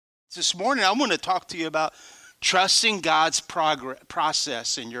This morning, I want to talk to you about trusting God's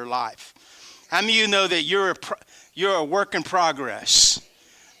process in your life. How many of you know that you're a work in progress?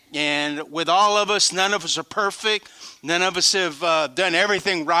 And with all of us, none of us are perfect. None of us have done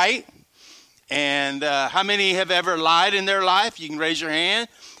everything right. And how many have ever lied in their life? You can raise your hand.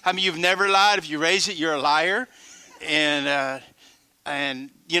 How many of you have never lied? If you raise it, you're a liar. And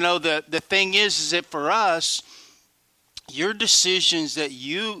you know, the thing is that for us, your decisions that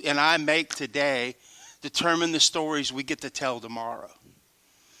you and I make today determine the stories we get to tell tomorrow.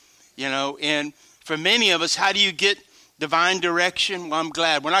 You know, and for many of us, how do you get divine direction? Well, I'm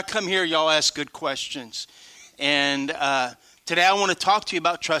glad. When I come here, y'all ask good questions. And today I want to talk to you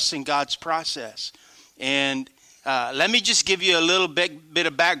about trusting God's process. And let me just give you a little bit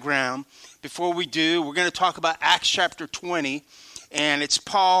of background before we do. We're going to talk about Acts chapter 20. And it's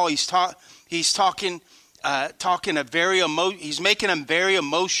Paul. He's making a very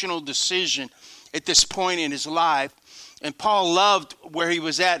emotional decision at this point in his life. And Paul loved where he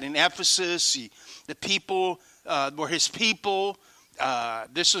was at in Ephesus. The people were his people.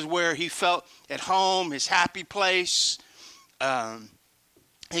 This is where he felt at home, his happy place.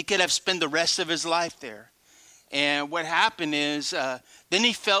 He could have spent the rest of his life there. And what happened is then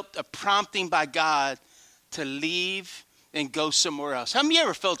he felt a prompting by God to leave and go somewhere else. How many of you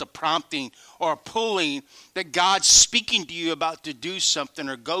ever felt a prompting or a pulling that God's speaking to you about to do something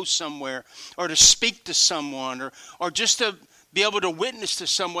or go somewhere or to speak to someone or just to be able to witness to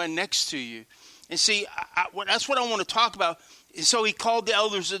someone next to you? And see, that's what I want to talk about. And so he called the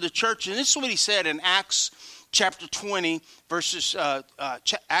elders of the church, and this is what he said in Acts chapter 20,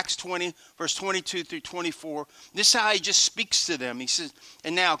 Acts 20, verse 22 through 24. This is how he just speaks to them. He says,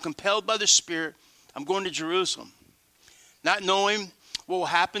 "And now, compelled by the Spirit, I'm going to Jerusalem. Not knowing what will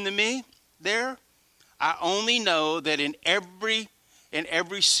happen to me there, I only know that in every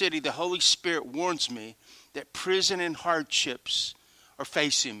city the Holy Spirit warns me that prison and hardships are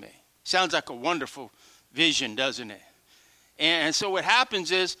facing me." Sounds like a wonderful vision, doesn't it? And so what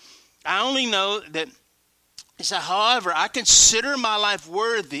happens is, I only know that, he said, however, I consider my life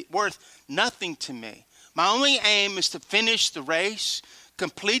worth nothing to me. My only aim is to finish the race,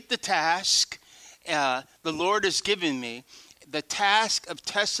 complete the task the Lord has given me, the task of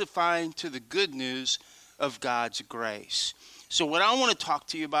testifying to the good news of God's grace. So what I want to talk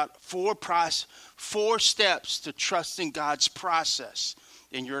to you about, four steps to trusting God's process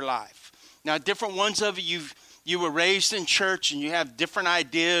in your life. Now, different ones of you were raised in church and you have different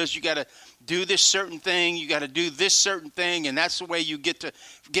ideas. You got to do this certain thing. You got to do this certain thing, and that's the way you get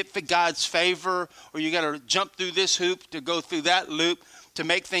for God's favor, or you got to jump through this hoop to go through that loop to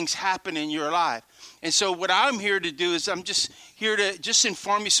make things happen in your life. And so what I'm here to do is I'm just here to just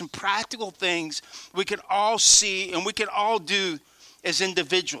inform you some practical things we can all see and we can all do as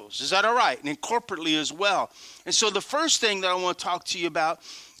individuals. Is that all right? And corporately as well. And so the first thing that I want to talk to you about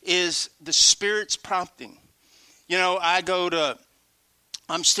is the Spirit's prompting. You know,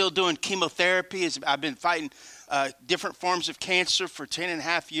 I'm still doing chemotherapy. I've been fighting different forms of cancer for 10 and a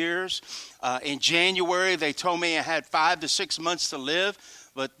half years. In January, they told me I had 5 to 6 months to live,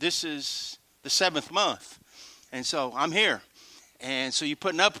 but this is the 7th month. And so I'm here. And so you're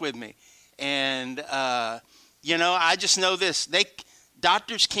putting up with me. And, you know, I just know this.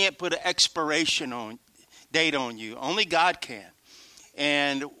 Doctors can't put an expiration date on you. Only God can.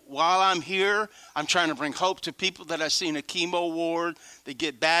 And while I'm here, I'm trying to bring hope to people that I see in a chemo ward that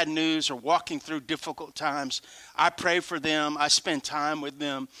get bad news or walking through difficult times. I pray for them. I spend time with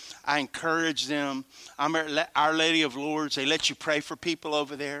them. I encourage them. I'm at Our Lady of Lourdes. They let you pray for people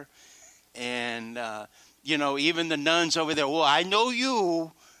over there. And, you know, even the nuns over there, well, I know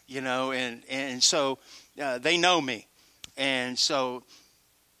you, you know, and so they know me. And so,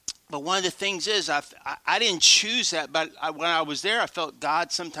 but one of the things is I didn't choose that, but when I was there, I felt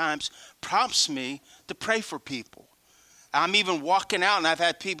God sometimes prompts me to pray for people. I'm even walking out, and I've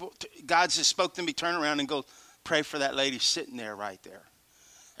had people, God just spoke to me, turn around and go, pray for that lady sitting there right there.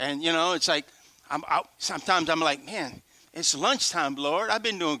 And, you know, it's like, sometimes I'm like, man, it's lunchtime, Lord. I've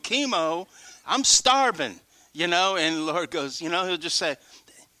been doing chemo. I'm starving, you know. And the Lord goes, you know, he'll just say,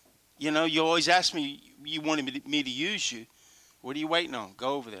 you know, you always ask me, you wanted me to use you. What are you waiting on?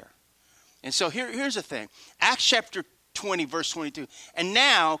 Go over there. And so here's the thing. Acts chapter 20, verse 22. And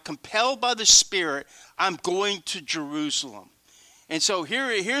now, compelled by the Spirit, I'm going to Jerusalem. And so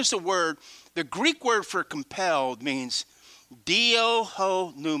here's the word. The Greek word for compelled means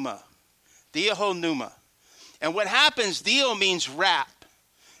diohonuma. Diohonuma. And what happens, dio means wrap.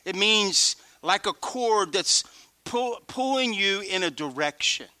 It means like a cord that's pulling you in a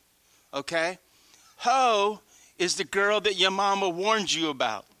direction. Okay? Ho is the girl that your mama warned you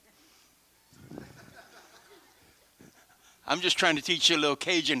about. I'm just trying to teach you a little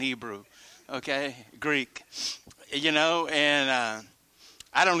Cajun Hebrew, okay, Greek, and I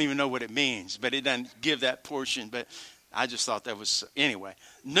don't even know what it means, but it doesn't give that portion, but I just thought that was, anyway.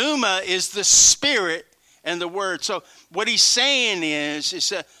 Pneuma is the spirit and the word. So what he's saying is,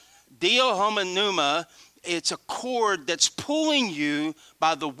 it's a diohomonuma, it's a cord that's pulling you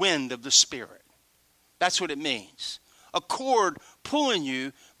by the wind of the spirit. That's what it means. A cord pulling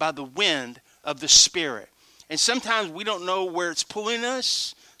you by the wind of the spirit. And sometimes we don't know where it's pulling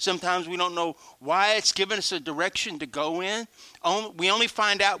us. Sometimes we don't know why it's giving us a direction to go in. We only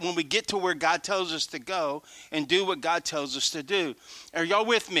find out when we get to where God tells us to go and do what God tells us to do. Are y'all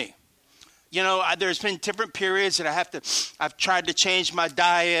with me? There's been different periods that I've tried to change my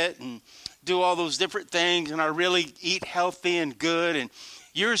diet and do all those different things, and I really eat healthy and good. And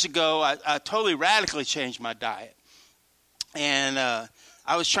years ago, I totally radically changed my diet. And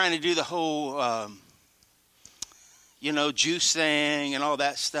I was trying to do the whole, juice thing and all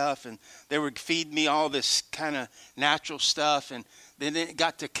that stuff. And they would feed me all this kind of natural stuff. And then it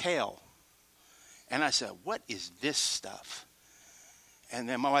got to kale. And I said, what is this stuff? And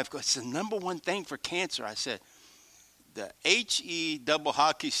then my wife goes, it's the number one thing for cancer. I said, the HE double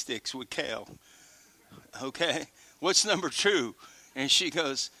hockey sticks with kale. Okay. What's number two? And she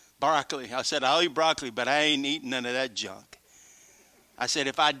goes, broccoli. I said, I'll eat broccoli, but I ain't eating none of that junk. I said,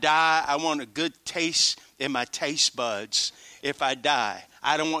 if I die, I want a good taste in my taste buds. If I die,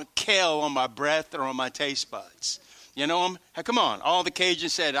 I don't want kale on my breath or on my taste buds. You know, come on. All the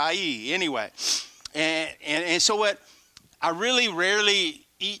Cajuns said, I.e. anyway. And so what? I really rarely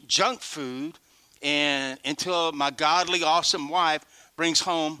eat junk food until my godly, awesome wife brings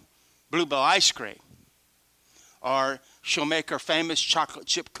home Bluebell ice cream. Or she'll make her famous chocolate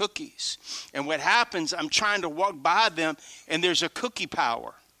chip cookies. And what happens, I'm trying to walk by them, and there's a cookie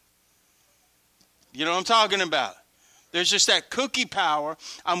power. You know what I'm talking about? There's just that cookie power.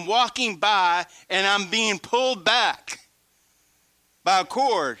 I'm walking by, and I'm being pulled back by a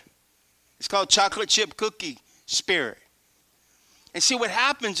cord. It's called chocolate chip cookie spirit. And see, what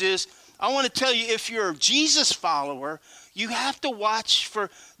happens is, I want to tell you, if you're a Jesus follower, you have to watch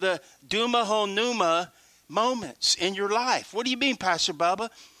for the Duma Honuma moments in your life. What do you mean, Pastor Bubba?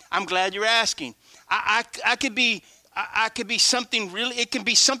 I'm glad you're asking. I could be something really, it can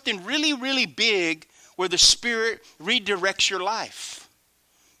be something really, really big where the Spirit redirects your life.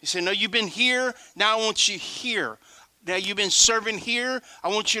 You say, no, you've been here, now I want you here. Now you've been serving here, I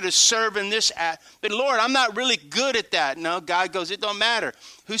want you to serve in this act. But Lord, I'm not really good at that. No, God goes, it don't matter.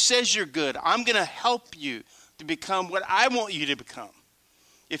 Who says you're good? I'm going to help you to become what I want you to become.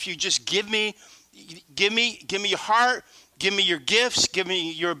 If you just give me your heart, give me your gifts, give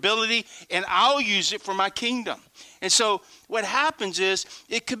me your ability, and I'll use it for my kingdom. And so what happens is,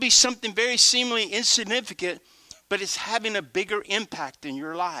 it could be something very seemingly insignificant, but it's having a bigger impact in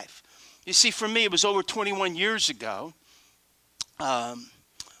your life. You see, for me, it was over 21 years ago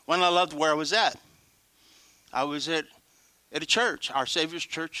when I loved where I was at. I was at a church, Our Savior's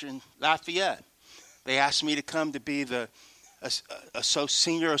Church in Lafayette. They asked me to come to be the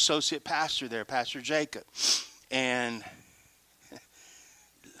senior associate pastor there, Pastor Jacob. And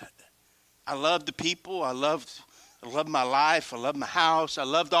I loved the people. I loved my life. I loved my house. I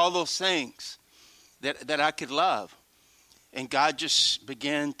loved all those things that I could love. And God just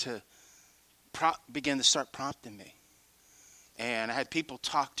began to start prompting me. And I had people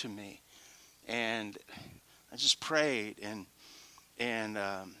talk to me. And I just prayed. And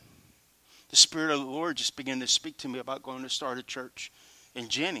the Spirit of the Lord just began to speak to me about going to start a church in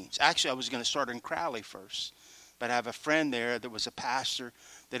Jennings. Actually, I was going to start in Crowley first. But I have a friend there that was a pastor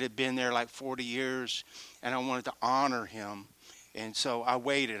that had been there like 40 years, and I wanted to honor him. And so I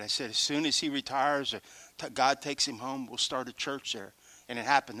waited. I said, as soon as he retires, or God takes him home, we'll start a church there. And it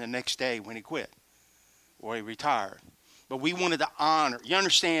happened the next day when he quit, or he retired. But we wanted to honor. You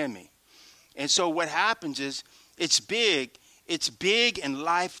understand me? And so what happens is, it's big and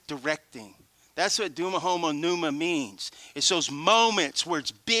life-directing. That's what Duma Homo Pneuma means. It's those moments where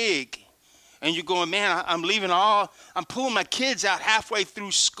it's big. And you're going, man, I'm pulling my kids out halfway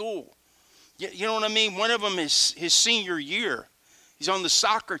through school. You know what I mean? One of them is his senior year. He's on the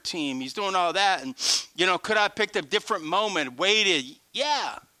soccer team. He's doing all that. And, could I have picked a different moment, waited?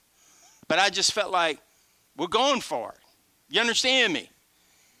 Yeah. But I just felt like, we're going for it. You understand me?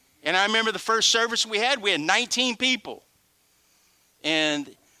 And I remember the first service we had 19 people. And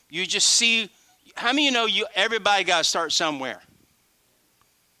you just see, how many of you know everybody got to start somewhere?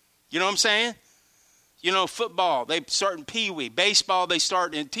 You know what I'm saying? Football, they start in pee-wee. Baseball, they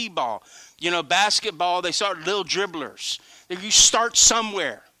start in t-ball. Basketball, they start little dribblers. You start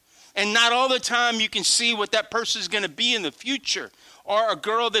somewhere. And not all the time you can see what that person is going to be in the future. Or a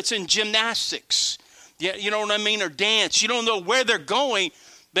girl that's in gymnastics, you know what I mean, or dance. You don't know where they're going,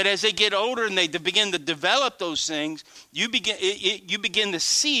 but as they get older and they begin to develop those things, you begin to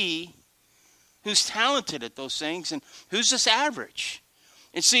see who's talented at those things and who's just average.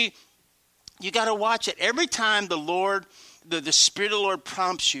 And see, you got to watch it. Every time the Lord, the Spirit of the Lord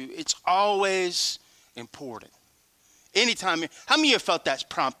prompts you, it's always important. Anytime. How many of you have felt that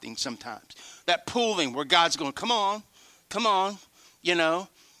prompting sometimes? That pulling where God's going, come on, you know.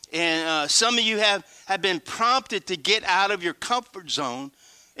 And some of you have been prompted to get out of your comfort zone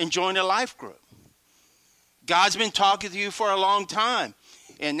and join a life group. God's been talking to you for a long time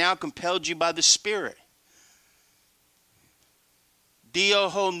and now compelled you by the Spirit. Dio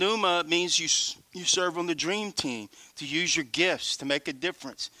Pneuma means you serve on the dream team, to use your gifts to make a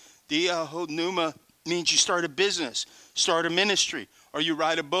difference. Dio Pneuma means you start a business, start a ministry, or you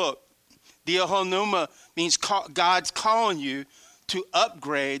write a book. Dio Pneuma means God's calling you to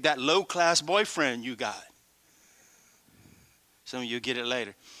upgrade that low-class boyfriend you got. Some of you get it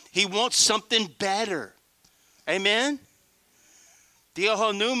later. He wants something better. Amen?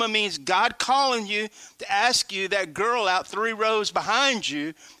 Dio Pneuma means God calling you to ask you that girl out 3 rows behind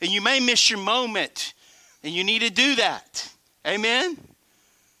you, and you may miss your moment, and you need to do that. Amen?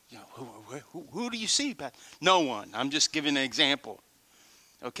 You know, who do you see? No one. I'm just giving an example.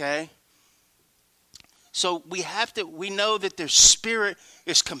 Okay? So we know that their Spirit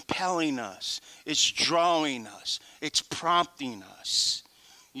is compelling us. It's drawing us. It's prompting us.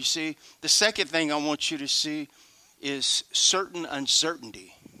 You see, the second thing I want you to see is certain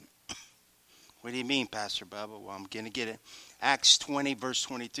uncertainty. What do you mean, Pastor Bubba? Well, I'm going to get it. Acts 20, verse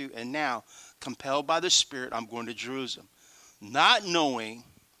 22. And now, compelled by the Spirit, I'm going to Jerusalem, not knowing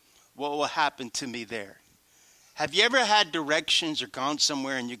what will happen to me there. Have you ever had directions or gone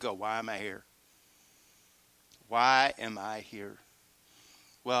somewhere and you go, why am I here? Why am I here?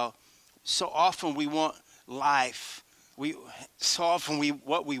 Well, so often we want life.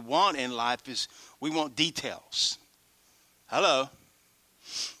 What we want in life is we want details. Hello.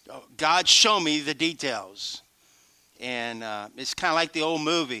 God, show me the details. And it's kind of like the old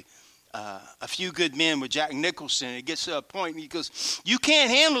movie, A Few Good Men with Jack Nicholson. It gets to a point where he goes, you can't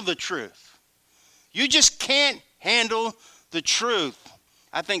handle the truth. You just can't handle the truth.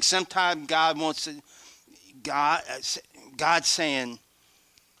 I think sometimes God wants to, God's saying,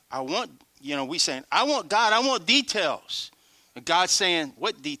 I want God, I want details. And God's saying,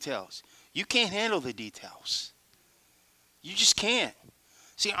 what details? You can't handle the details. You just can't.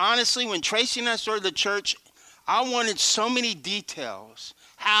 See, honestly, when Tracy and I started the church, I wanted so many details.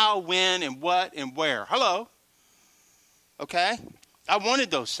 How, when, and what, and where. Hello. Okay? I wanted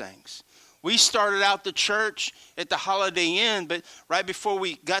those things. We started out the church at the Holiday Inn, but right before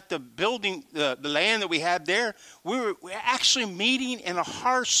we got the building, the land that we had there, we were actually meeting in a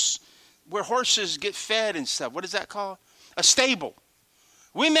horse, where horses get fed and stuff. What is that called? A stable.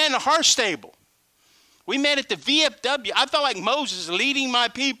 We met in a horse stable. We met at the VFW. I felt like Moses leading my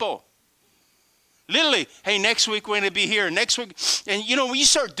people. Literally, hey, next week we're going to be here. Next week. And you know, when you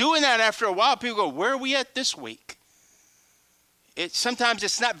start doing that after a while, people go, where are we at this week? Sometimes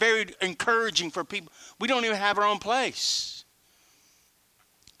it's not very encouraging for people. We don't even have our own place.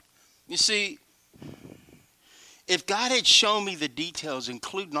 You see, if God had shown me the details,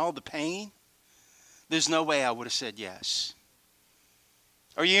 including all the pain, there's no way I would have said yes.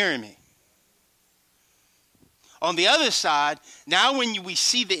 Are you hearing me? On the other side, now when we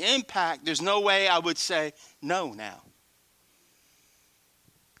see the impact, there's no way I would say no now.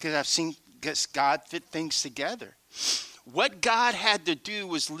 Because I've seen God fit things together. What God had to do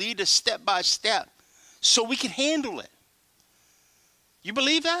was lead us step by step so we could handle it. You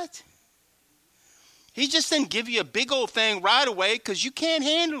believe that? He just didn't give you a big old thing right away because you can't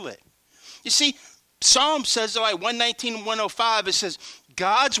handle it. You see, Psalm says, like 119 and 105, it says,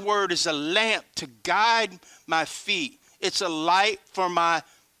 God's word is a lamp to guide my feet. It's a light for my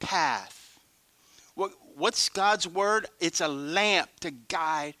path. What's God's word? It's a lamp to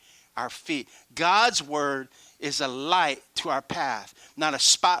guide our feet. God's word is a light to our path, not a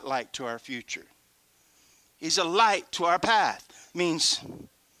spotlight to our future. He's a light to our path. Means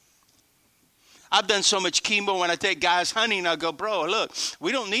I've done so much chemo when I take guys hunting, I go, bro, look,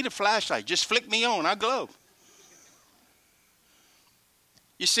 we don't need a flashlight. Just flick me on. I glow.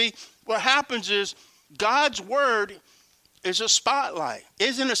 You see, what happens is God's word is a spotlight.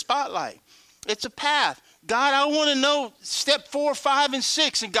 Isn't a spotlight. It's a path. God, I want to know step 4, 5, and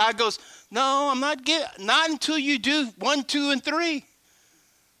 6. And God goes, no, I'm not until you do 1, 2, and 3.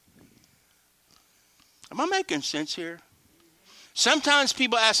 Am I making sense here? Sometimes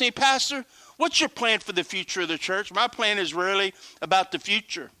people ask me, Pastor, what's your plan for the future of the church? My plan is really about the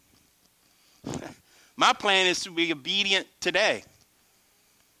future. My plan is to be obedient today.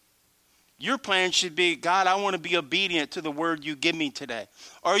 Your plan should be, God, I want to be obedient to the word you give me today.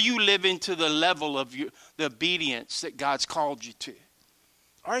 Are you living to the level of the obedience that God's called you to?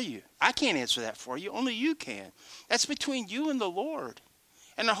 Are you? I can't answer that for you. Only you can. That's between you and the Lord.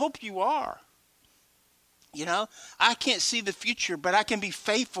 And I hope you are. You know, I can't see the future, but I can be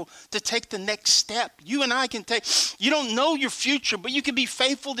faithful to take the next step. You and I can take, you don't know your future, but you can be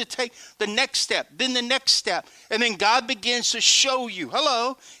faithful to take the next step, then the next step. And then God begins to show you.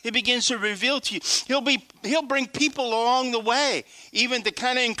 Hello. He begins to reveal to you. He'll bring people along the way, even to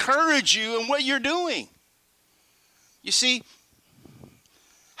kind of encourage you in what you're doing. You see,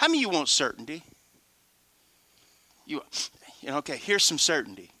 how many of you want certainty? Okay, here's some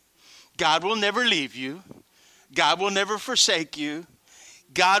certainty. God will never leave you. God will never forsake you.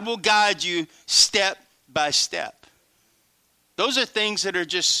 God will guide you step by step. Those are things that are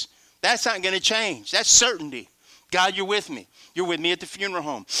just, that's not going to change. That's certainty. God, you're with me. You're with me at the funeral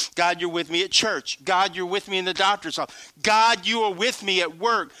home. God, you're with me at church. God, you're with me in the doctor's office. God, you are with me at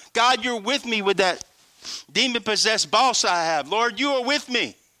work. God, you're with me with that demon-possessed boss I have. Lord, you are with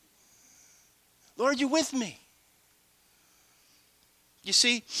me. Lord, you're with me. You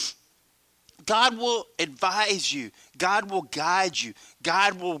see, God will advise you. God will guide you.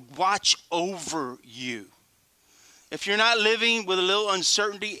 God will watch over you. If you're not living with a little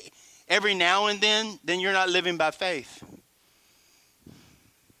uncertainty every now and then you're not living by faith.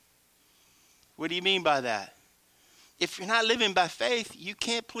 What do you mean by that? If you're not living by faith, you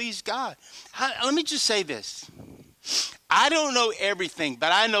can't please God. Let me just say this. I don't know everything,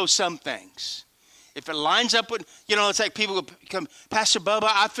 but I know some things. If it lines up with, it's like people come, Pastor Bubba,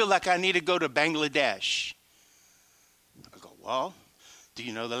 I feel like I need to go to Bangladesh. I go, well, do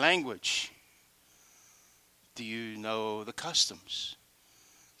you know the language? Do you know the customs?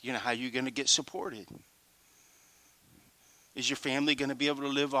 You know how you're going to get supported? Is your family going to be able to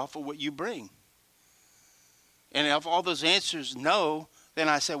live off of what you bring? And if all those answers no, then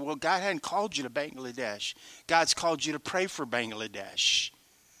I say, well, God hadn't called you to Bangladesh. God's called you to pray for Bangladesh.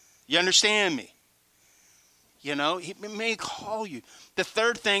 You understand me? He may call you. The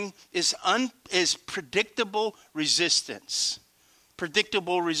third thing is predictable resistance.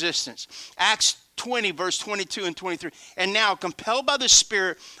 Predictable resistance. Acts 20, verse 22 and 23. And now, compelled by the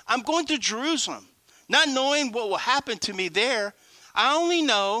Spirit, I'm going to Jerusalem, not knowing what will happen to me there. I only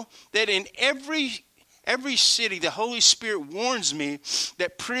know that in every city, the Holy Spirit warns me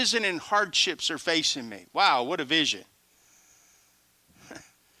that prison and hardships are facing me. Wow, what a vision.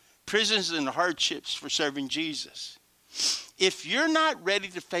 Prisons and hardships for serving Jesus. If you're not ready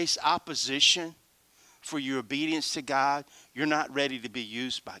to face opposition for your obedience to God, you're not ready to be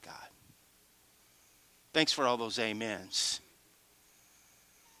used by God. Thanks for all those amens.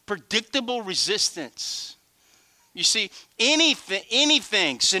 Predictable resistance. You see,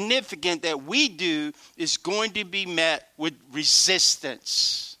 anything significant that we do is going to be met with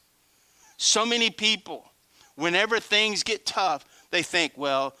resistance. So many people, whenever things get tough, they think,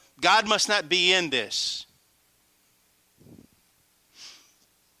 well, God must not be in this.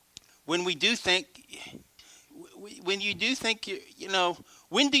 When you do think, when do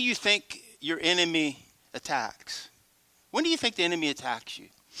you think your enemy attacks? When do you think the enemy attacks you?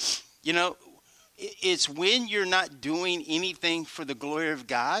 It's when you're not doing anything for the glory of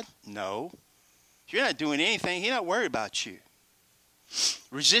God? No. If you're not doing anything, He's not worried about you.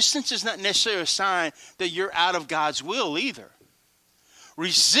 Resistance is not necessarily a sign that you're out of God's will either.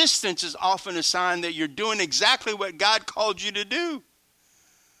 Resistance is often a sign that you're doing exactly what God called you to do.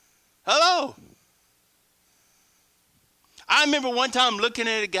 Hello. I remember one time looking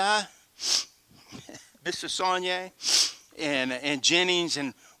at a guy, Mr. Saunier and Jennings,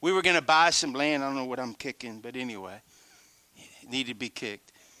 and we were going to buy some land. I don't know what I'm kicking, but anyway, it needed to be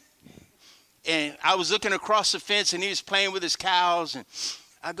kicked. And I was looking across the fence, and he was playing with his cows. And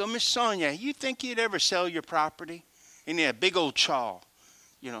I go, Mr. Saunier, you think you'd ever sell your property? And he had a big old chaw,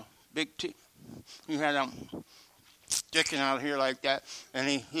 big teeth. He had them sticking out here like that. And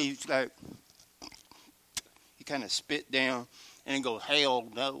he's like, he kind of spit down and he goes, hell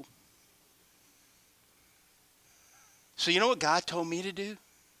no. So you know what God told me to do?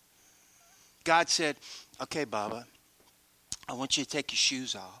 God said, okay, Baba, I want you to take your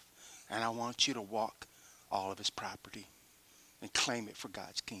shoes off and I want you to walk all of his property and claim it for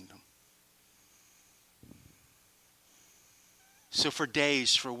God's kingdom. So for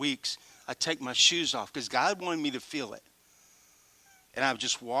days, for weeks, I take my shoes off because God wanted me to feel it. And I would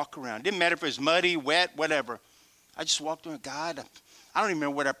just walk around. It didn't matter if it was muddy, wet, whatever. I just walked in with God. I don't even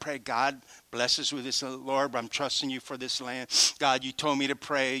remember what I prayed. God, bless us with this, Lord, but I'm trusting you for this land. God, you told me to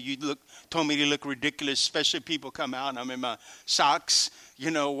pray. Told me to look ridiculous, especially if people come out and I'm in my socks,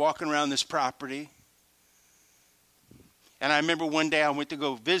 walking around this property. And I remember one day I went to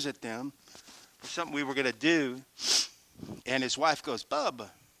go visit them for something we were going to do. And his wife goes, Bubba,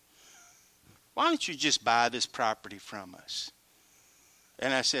 why don't you just buy this property from us?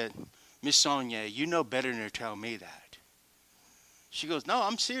 And I said, Miss Sonia, you know better than to tell me that. She goes, no,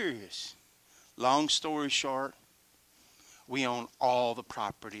 I'm serious. Long story short, we own all the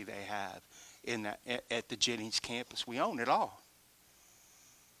property they have at the Jennings campus. We own it all.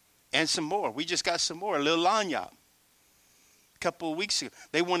 And some more. We just got some more. A little lanyard. A couple of weeks ago.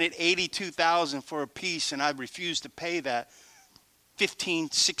 They wanted $82,000 for a piece, and I refused to pay that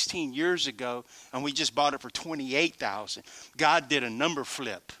 15, 16 years ago, and we just bought it for $28,000. God did a number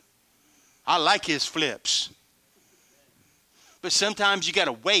flip. I like his flips. But sometimes you got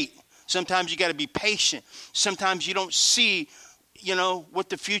to wait. Sometimes you got to be patient. Sometimes you don't see, what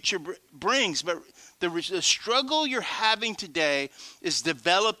the future brings. But the struggle you're having today is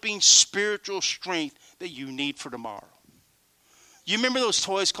developing spiritual strength that you need for tomorrow. You remember those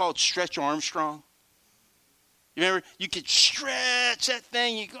toys called Stretch Armstrong? You remember? You could stretch that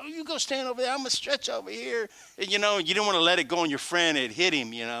thing. You go stand over there. I'm going to stretch over here. And, you didn't want to let it go on your friend. It hit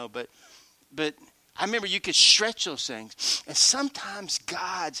him, But I remember you could stretch those things. And sometimes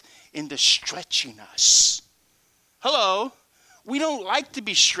God's into stretching us. Hello. We don't like to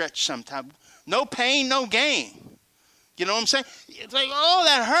be stretched sometimes. No pain, no gain. You know what I'm saying? It's like, oh,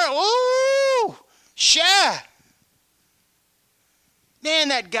 that hurt. Ooh, yeah. Man,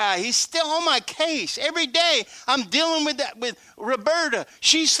 that guy, he's still on my case. Every day I'm dealing with that with Roberta.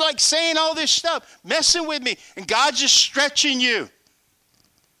 She's like saying all this stuff, messing with me. And God's just stretching you.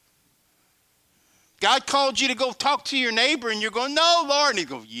 God called you to go talk to your neighbor, and you're going, no, Lord. And he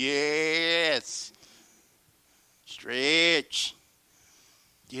goes, yes. Stretch.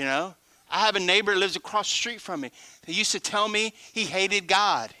 I have a neighbor that lives across the street from me. He used to tell me he hated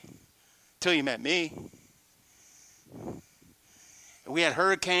God until he met me. We had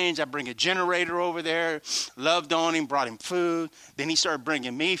hurricanes. I bring a generator over there, loved on him, brought him food. Then he started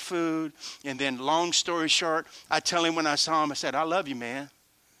bringing me food. And then long story short, I tell him when I saw him, I said, I love you, man.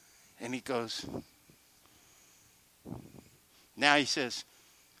 And he goes, now he says,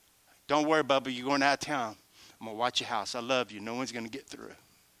 don't worry, Bubba, you're going out of town. I'm going to watch your house. I love you. No one's going to get through.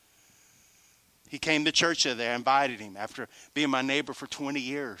 He came to church there, invited him after being my neighbor for 20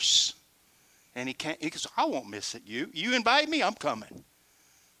 years. And he goes, I won't miss it. You invite me, I'm coming.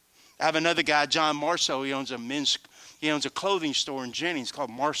 I have another guy, John Marceau. He owns a clothing store in Jennings called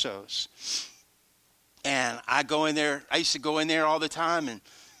Marceau's. And I go in there. I used to go in there all the time and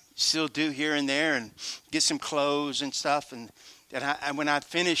still do here and there and get some clothes and stuff. And when I'd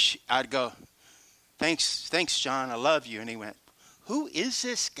finish, I'd go, thanks, John. I love you. And he went, who is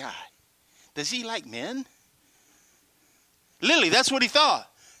this guy? Does he like men? Literally, that's what he thought.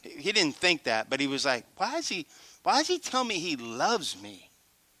 He didn't think that, but he was like, why does he tell me he loves me?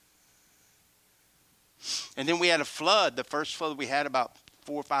 And then we had a flood, the first flood we had about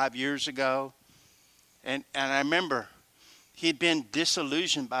 4 or 5 years ago. And I remember he'd been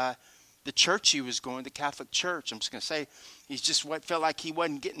disillusioned by the church he was going, the Catholic Church. I'm just going to say, he just felt like he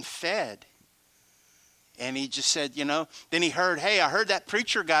wasn't getting fed. And he just said, then he heard, hey, I heard that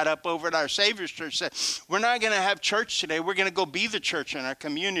preacher got up over at our Savior's Church, said, we're not going to have church today. We're going to go be the church in our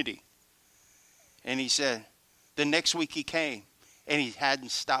community. And he said, the next week he came, and he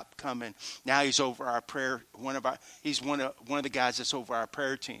hadn't stopped coming. Now he's over our prayer. He's one of the guys that's over our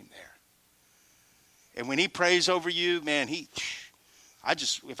prayer team there. And when he prays over you, man,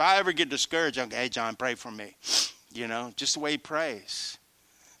 if I ever get discouraged, I'm hey, John, pray for me. Just the way he prays.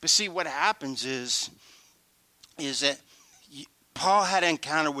 But see, what happens is that Paul had an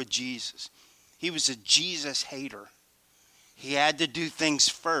encounter with Jesus. He was a Jesus hater. He had to do things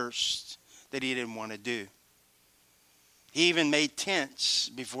first that he didn't want to do. He even made tents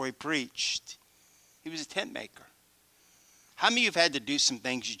before he preached. He was a tent maker. How many of you have had to do some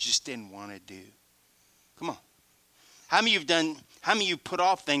things you just didn't want to do? Come on. How many of you put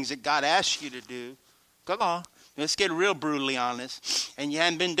off things that God asked you to do? Come on. Let's get real brutally honest. And you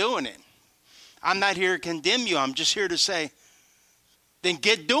haven't been doing it. I'm not here to condemn you. I'm just here to say, then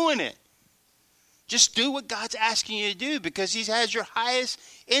get doing it. Just do what God's asking you to do because he has your highest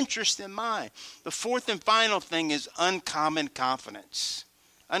interest in mind. The fourth and final thing is uncommon confidence.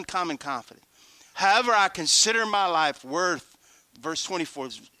 Uncommon confidence. However, I consider my life worth, verse 24,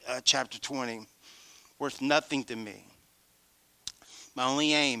 chapter 20, worth nothing to me. My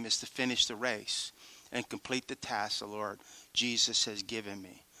only aim is to finish the race and complete the task the Lord Jesus has given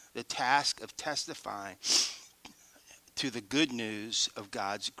me. The task of testifying to the good news of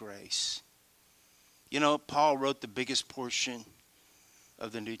God's grace. You know, Paul wrote the biggest portion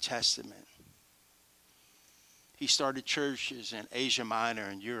of the New Testament. He started churches in Asia Minor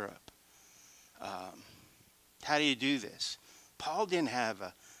and Europe. How do you do this? Paul didn't have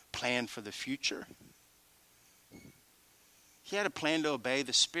a plan for the future. He had a plan to obey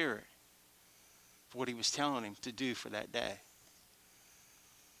the Spirit for what he was telling him to do for that day.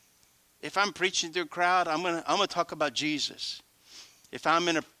 If I'm preaching to a crowd, I'm gonna talk about Jesus. If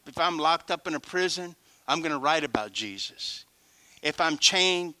I'm locked up in a prison, I'm gonna write about Jesus. If I'm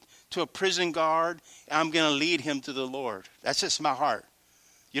chained to a prison guard, I'm gonna lead him to the Lord. That's just my heart.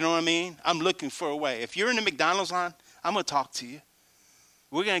 You know what I mean? I'm looking for a way. If you're in the McDonald's line, I'm gonna talk to you.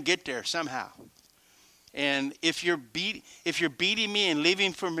 We're gonna get there somehow. And if you're beating me and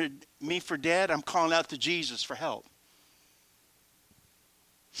leaving me for dead, I'm calling out to Jesus for help.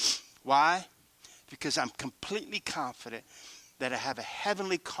 Why? Because I'm completely confident that I have a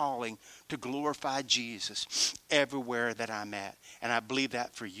heavenly calling to glorify Jesus everywhere that I'm at. And I believe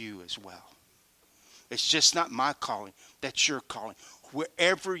that for you as well. It's just not my calling. That's your calling.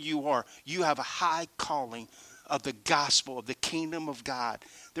 Wherever you are, you have a high calling of the gospel, of the kingdom of God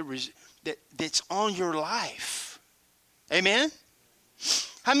that's on your life. Amen?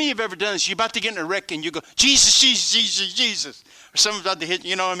 How many of you have ever done this? You're about to get in a wreck and you go, Jesus, Jesus, Jesus, Jesus. Or someone's about to hit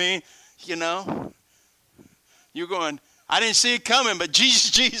you, you know what I mean? You know? You're going, I didn't see it coming, but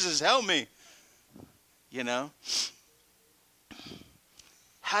Jesus, Jesus, help me. You know?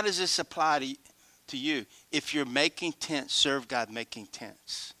 How does this apply to you? If you're making tents, serve God making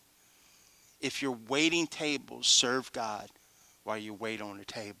tents. If you're waiting tables, serve God while you wait on the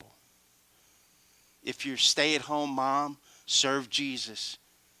table. If you're stay-at-home mom, serve Jesus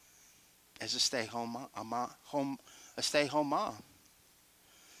as a stay-home mom.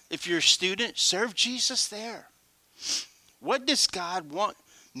 If you're a student, serve Jesus there. What does God want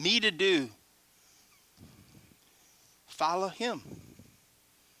me to do? Follow him.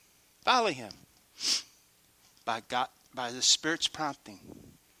 Follow him. By the Spirit's prompting.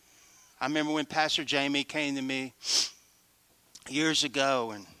 I remember when Pastor Jamie came to me years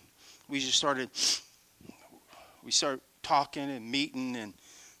ago, and we started talking and meeting, and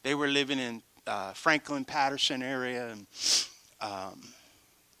they were living in Franklin Patterson area,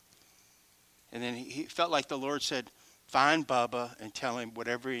 and then he felt like the Lord said, find Bubba and tell him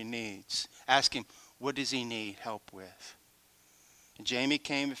whatever he needs. Ask him, what does he need help with? And Jamie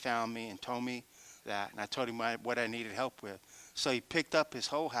came and found me and told me that, and I told him what I needed help with. So he picked up his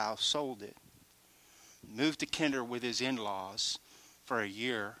whole house, sold it, moved to Kinder with his in-laws for a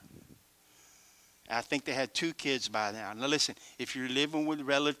year. I think they had 2 kids by now. Now listen, if you're living with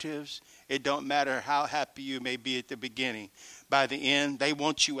relatives, it don't matter how happy you may be at the beginning. By the end, they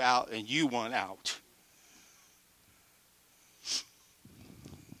want you out and you want out.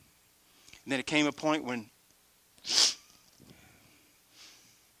 And then it came a point when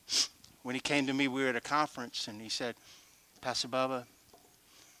he came to me, we were at a conference, and he said, Pastor Bubba,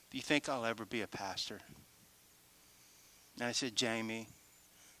 do you think I'll ever be a pastor? And I said, Jamie,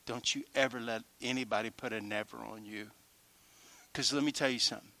 don't you ever let anybody put a never on you. Because let me tell you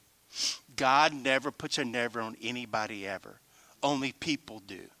something. God never puts a never on anybody ever. Only people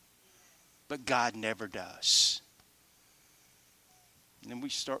do. But God never does. And then we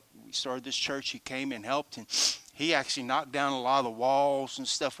started this church. He came and helped, and he actually knocked down a lot of the walls and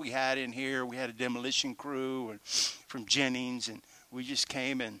stuff we had in here. We had a demolition crew from Jennings, and we just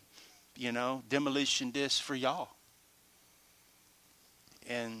came and, demolition this for y'all.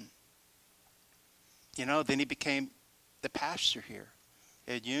 And, then he became the pastor here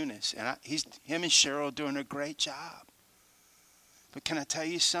at Eunice. And him and Cheryl are doing a great job. But can I tell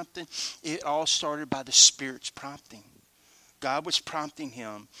you something? It all started by the Spirit's prompting. God was prompting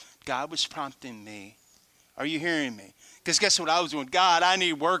him. God was prompting me. Are you hearing me? Because guess what I was doing? God, I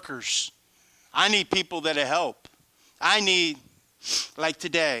need workers. I need people that'll help. I need, like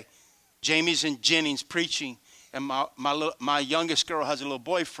today, Jamie's in Jennings preaching, and my youngest girl has a little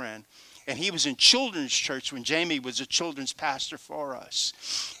boyfriend, and he was in children's church when Jamie was a children's pastor for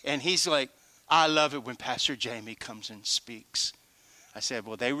us. And he's like, I love it when Pastor Jamie comes and speaks. I said,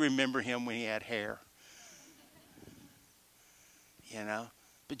 well, they remember him when he had hair.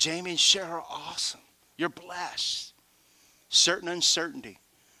 But Jamie and Cheryl are awesome. You're blessed. Certain uncertainty.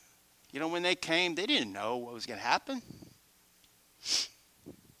 When they came, they didn't know what was going to happen.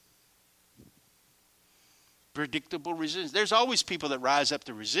 Predictable resistance. There's always people that rise up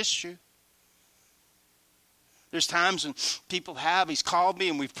to resist you. There's times when people he's called me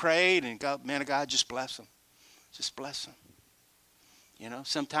and we've prayed and God, man of God, just bless them. Just bless them. You know,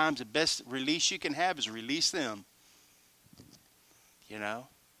 sometimes the best release you can have is release them. You know,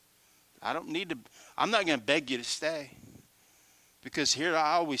 I'm not going to beg you to stay. Because here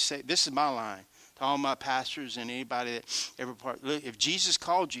I always say, this is my line to all my pastors and anybody that ever look, if Jesus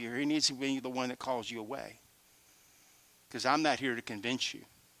called you here, he needs to be the one that calls you away. Because I'm not here to convince you.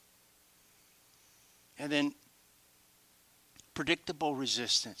 And then predictable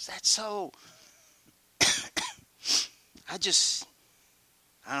resistance. That's so,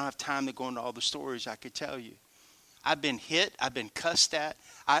 I don't have time to go into all the stories I could tell you. I've been hit. I've been cussed at.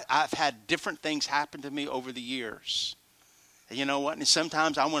 I've had different things happen to me over the years. And you know what? And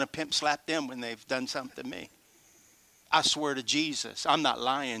sometimes I want to pimp slap them when they've done something to me. I swear to Jesus, I'm not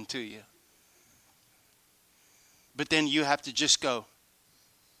lying to you. But then you have to just go,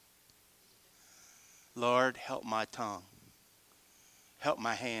 Lord, help my tongue. Help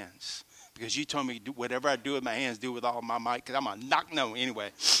my hands. Because you told me whatever I do with my hands, do with all my might. Because I'm going to knock. No,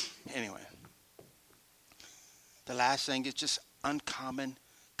 anyway. The last thing is just uncommon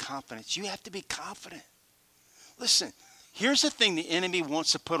confidence. You have to be confident. Listen, here's the thing the enemy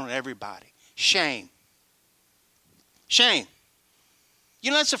wants to put on everybody. Shame. Shame.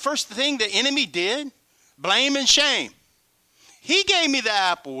 You know, that's the first thing the enemy did. Blame and shame. He gave me the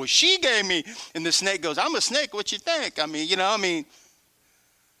apple. Or she gave me. And the snake goes, I'm a snake. What you think?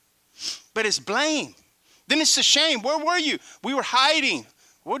 But it's blame. Then it's the shame. Where were you? We were hiding.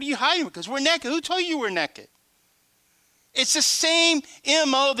 What are you hiding? Because we're naked. Who told you we're naked? It's the same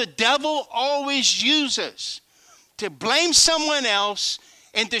MO the devil always uses. To blame someone else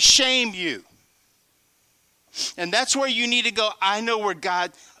and to shame you. And that's where you need to go. I know where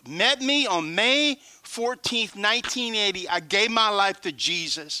God met me on May 14th, 1980. I gave my life to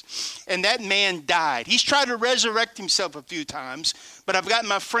Jesus, and that man died. He's tried to resurrect himself a few times, but I've got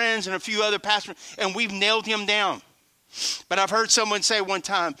my friends and a few other pastors, and we've nailed him down. But I've heard someone say one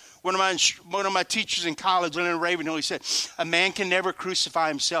time, one of my teachers in college, Leonard Ravenhill, he said, a man can never crucify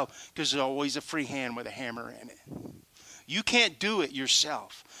himself because there's always a free hand with a hammer in it. You can't do it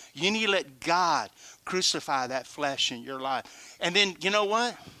yourself. You need to let God crucify that flesh in your life. And then, you know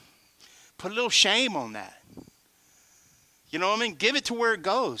what? Put a little shame on that. You know what I mean? Give it to where it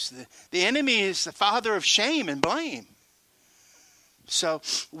goes. The enemy is the father of shame and blame. So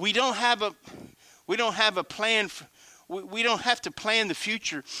we don't have a plan. We don't have to plan the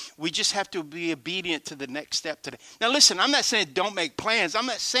future. We just have to be obedient to the next step today. Now listen, I'm not saying don't make plans. I'm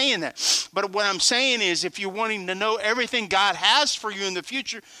not saying that. But what I'm saying is if you're wanting to know everything God has for you in the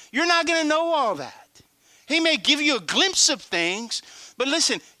future, you're not going to know all that. He may give you a glimpse of things, but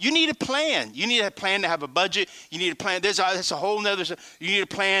listen, you need a plan. You need a plan to have a budget. You need a plan. That's a whole nother. You need a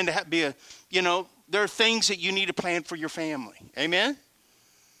plan to there are things that you need to plan for your family. Amen?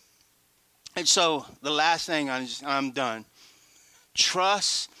 And so the last thing, I'm done.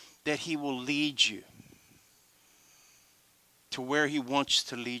 Trust that he will lead you to where he wants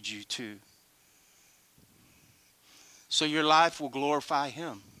to lead you to. So your life will glorify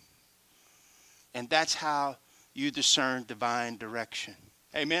him. And that's how you discern divine direction.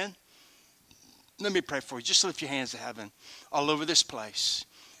 Amen? Let me pray for you. Just lift your hands to heaven all over this place.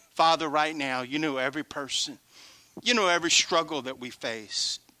 Father, right now, you know every person. You know every struggle that we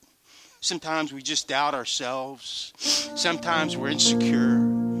face. Sometimes we just doubt ourselves. Sometimes we're insecure.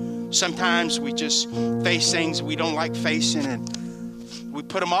 Sometimes we just face things we don't like facing and we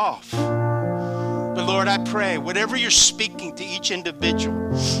put them off. But Lord, I pray, whatever you're speaking to each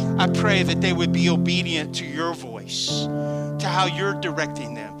individual, I pray that they would be obedient to your voice, to how you're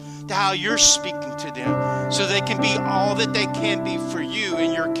directing them, to how you're speaking to them, so they can be all that they can be for you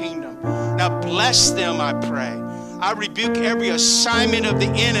in your kingdom. Now bless them, I pray. I rebuke every assignment of the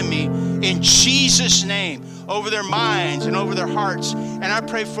enemy in Jesus' name over their minds and over their hearts. And I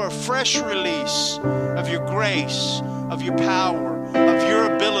pray for a fresh release of your grace, of your power, of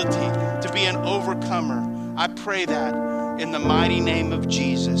your ability to be an overcomer. I pray that in the mighty name of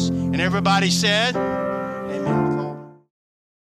Jesus. And everybody said...